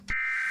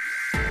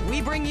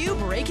We bring you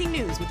breaking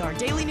news with our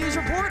daily news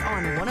report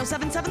on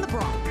 1077 The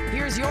Bronc.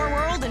 Here's your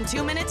world in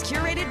 2 minutes,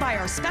 curated by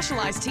our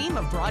specialized team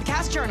of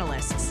broadcast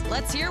journalists.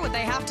 Let's hear what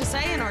they have to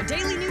say in our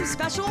daily news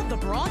special, The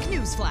Bronc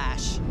News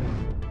Flash.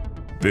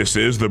 This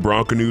is the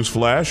Bronc News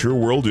Flash, your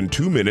world in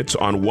 2 minutes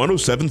on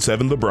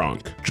 1077 The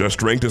Bronc.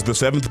 Just ranked as the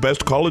 7th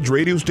best college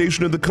radio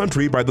station in the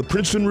country by the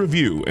Princeton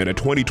Review and a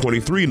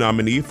 2023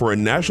 nominee for a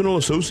National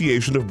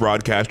Association of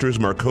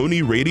Broadcasters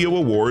Marconi Radio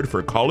Award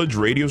for College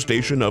Radio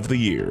Station of the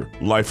Year.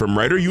 Live from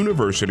Rider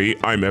University,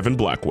 I'm Evan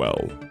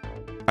Blackwell.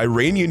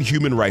 Iranian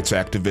human rights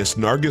activist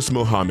Narges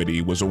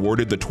Mohammadi was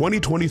awarded the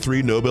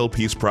 2023 Nobel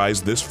Peace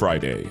Prize this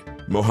Friday.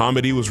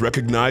 Mohammadi was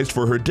recognized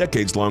for her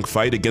decades-long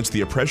fight against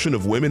the oppression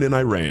of women in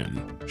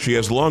Iran. She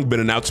has long been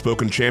an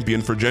outspoken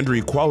champion for gender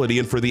equality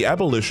and for the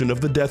abolition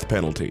of the death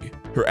penalty.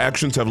 Her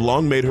actions have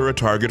long made her a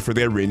target for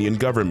the Iranian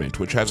government,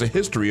 which has a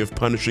history of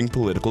punishing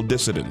political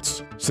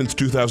dissidents. Since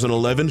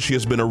 2011, she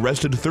has been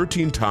arrested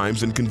 13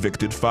 times and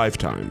convicted 5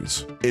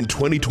 times. In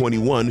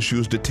 2021, she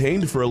was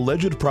detained for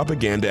alleged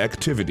propaganda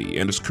activity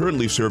and is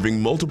currently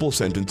serving multiple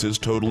sentences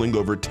totaling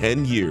over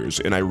 10 years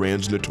in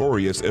Iran's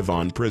notorious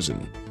Evan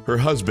prison. Her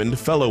husband,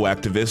 fellow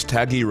activist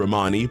Taghi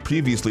Rahmani,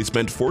 previously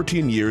spent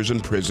 14 years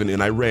in prison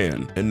in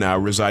Iran and now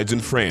resides in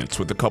France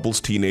with the couple's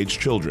teenage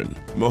children.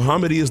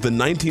 Mohammadi is the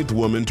 19th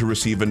woman to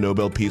receive a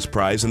Nobel Peace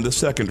Prize and the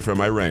second from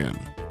Iran.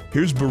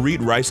 Here's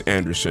Berit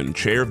Reiss-Andersen,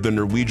 chair of the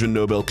Norwegian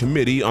Nobel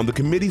Committee, on the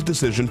committee's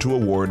decision to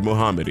award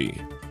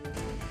Mohammadi.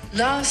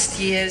 Last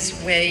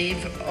year's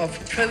wave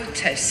of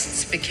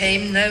protests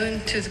became known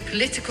to the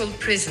political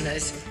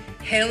prisoners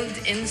held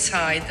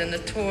inside the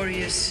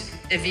notorious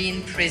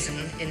Evin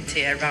prison in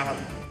Tehran.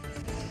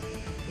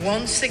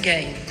 Once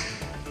again,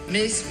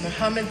 Ms.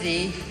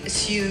 Mohammadi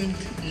assumed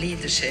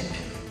leadership.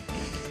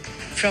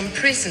 From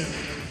prison,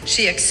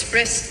 she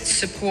expressed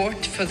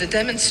support for the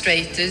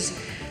demonstrators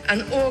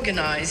and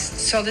organized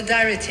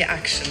solidarity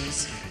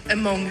actions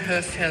among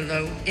her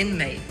fellow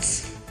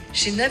inmates.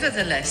 She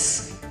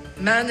nevertheless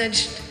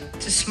managed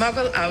to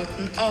smuggle out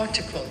an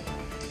article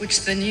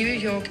which the New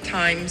York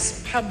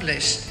Times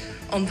published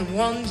on the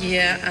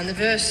 1-year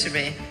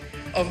anniversary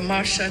of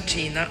Mahsa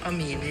Jina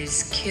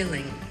Amini's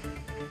killing.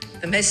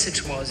 The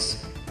message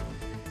was,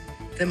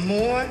 the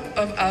more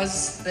of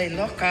us they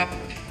lock up,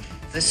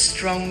 the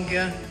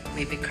stronger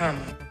we become.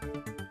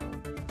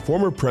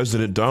 Former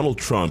President Donald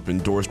Trump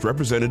endorsed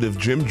Representative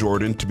Jim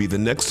Jordan to be the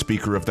next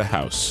Speaker of the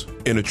House.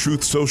 In a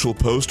Truth Social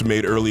post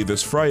made early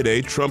this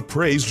Friday, Trump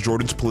praised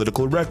Jordan's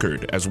political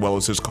record, as well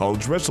as his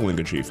college wrestling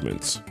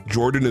achievements.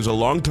 Jordan is a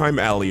longtime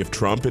ally of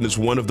Trump and is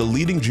one of the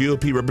leading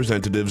GOP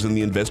representatives in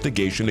the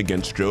investigation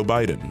against Joe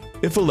Biden.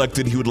 If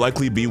elected, he would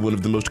likely be one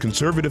of the most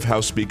conservative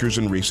House speakers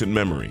in recent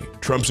memory.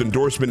 Trump's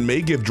endorsement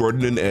may give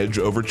Jordan an edge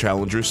over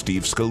challenger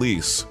Steve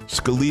Scalise.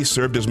 Scalise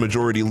served as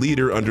majority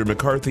leader under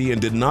McCarthy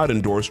and did not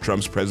endorse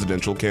Trump's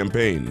presidential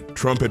campaign.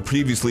 Trump had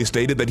previously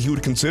stated that he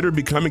would consider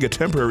becoming a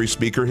temporary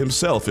speaker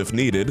himself if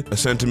needed, a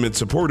sentiment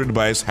supported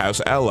by his House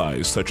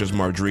allies, such as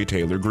Marjorie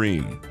Taylor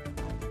Greene.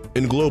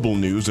 In global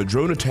news, a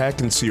drone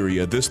attack in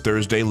Syria this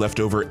Thursday left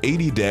over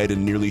 80 dead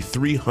and nearly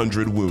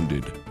 300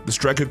 wounded. The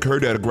strike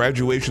occurred at a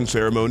graduation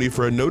ceremony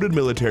for a noted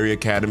military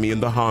academy in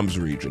the Homs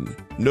region.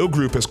 No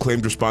group has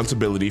claimed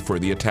responsibility for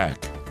the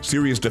attack.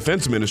 Syria's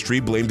defense ministry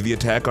blamed the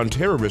attack on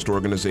terrorist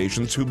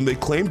organizations whom they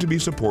claim to be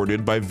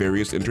supported by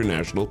various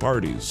international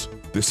parties.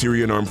 The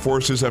Syrian armed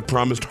forces have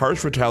promised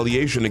harsh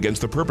retaliation against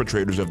the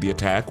perpetrators of the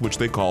attack, which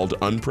they called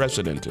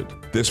unprecedented.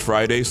 This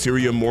Friday,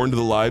 Syria mourned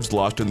the lives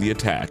lost in the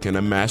attack in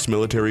a mass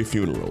military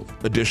funeral.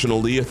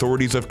 Additionally,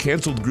 authorities have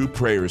canceled group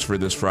prayers for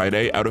this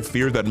Friday out of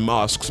fear that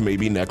mosques may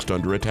be next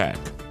under attack.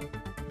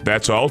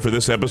 That's all for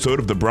this episode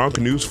of the Bronc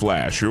News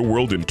Flash, your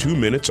world in 2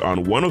 minutes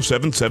on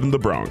 1077 The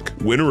Bronc.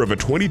 Winner of a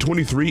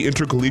 2023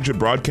 Intercollegiate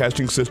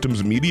Broadcasting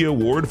Systems Media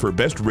Award for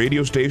Best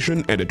Radio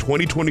Station and a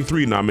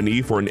 2023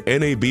 nominee for an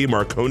NAB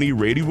Marconi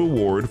Radio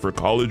Award for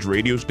College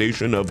Radio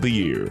Station of the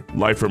Year.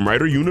 Live from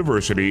Rider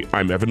University,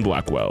 I'm Evan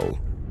Blackwell.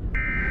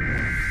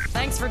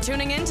 Thanks for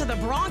tuning in to the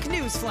Bronc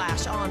News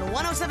Flash on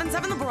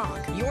 1077 The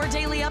Bronc, your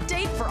daily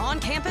update for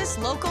on-campus,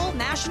 local,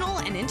 national,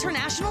 and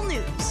international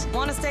news.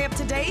 Want to stay up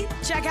to date?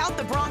 Check out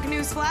the Bronc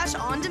News Flash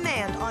on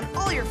demand on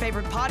all your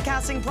favorite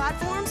podcasting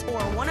platforms or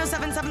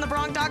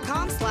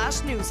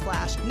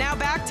 1077thebronc.com/newsflash. Now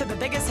back to the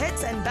biggest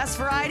hits and best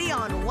variety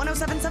on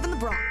 1077 The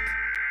Bronc.